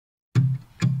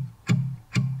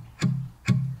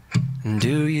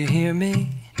Do you hear me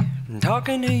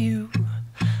talking to you?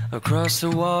 Across the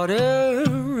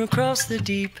water, across the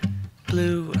deep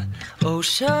blue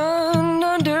ocean,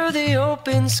 under the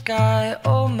open sky.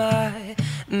 Oh my,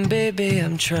 baby,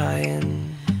 I'm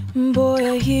trying.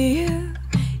 Boy, I hear you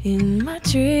in my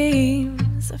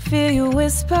dreams. I feel you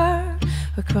whisper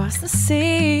across the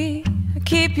sea. I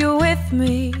keep you with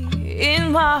me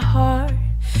in my heart.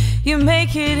 You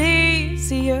make it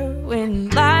easier when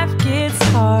life gets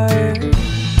hard.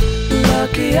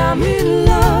 Lucky I'm in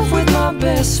love with my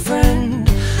best friend.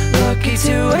 Lucky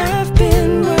to have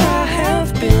been where I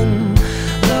have been.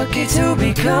 Lucky to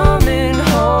be coming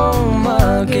home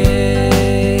again.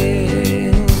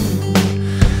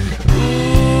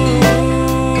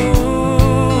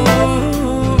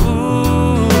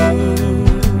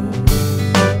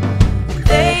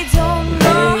 They don't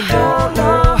know how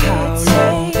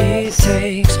long it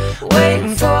takes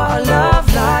waiting for a love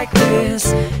like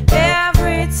this.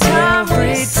 Every time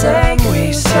we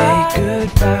say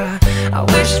goodbye, I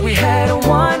wish we had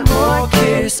one more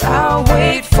kiss. I'll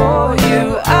wait for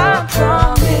you, I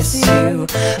promise you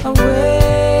I will.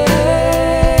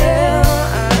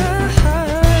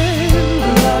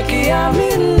 Lucky I'm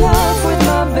in love with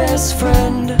my best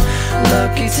friend.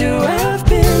 Lucky to have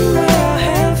been where I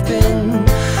have been.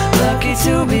 Lucky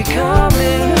to be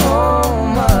coming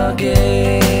home again.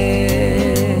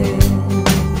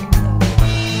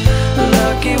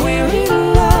 Lucky we're in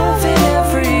love in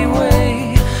every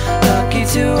way. Lucky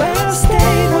to have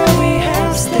stayed where we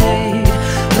have stayed.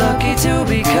 Lucky to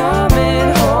be coming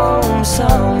home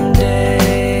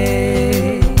someday.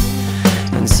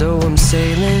 And so I'm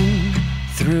sailing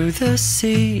through the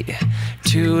sea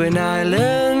to an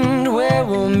island where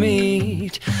we'll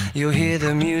meet. You'll hear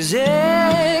the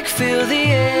music, feel the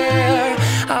air.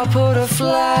 I'll put a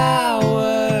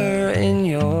flower in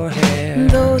your hair.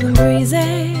 golden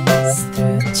breezes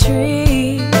through the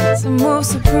trees move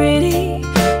so pretty.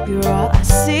 You're all I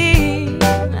see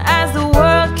as the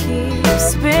world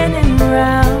keeps spinning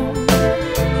round.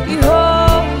 You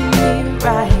hold me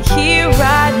right here,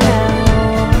 right now.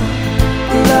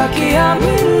 Lucky I'm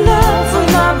in love with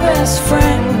my best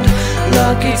friend.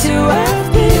 Lucky to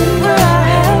have been where I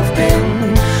have been.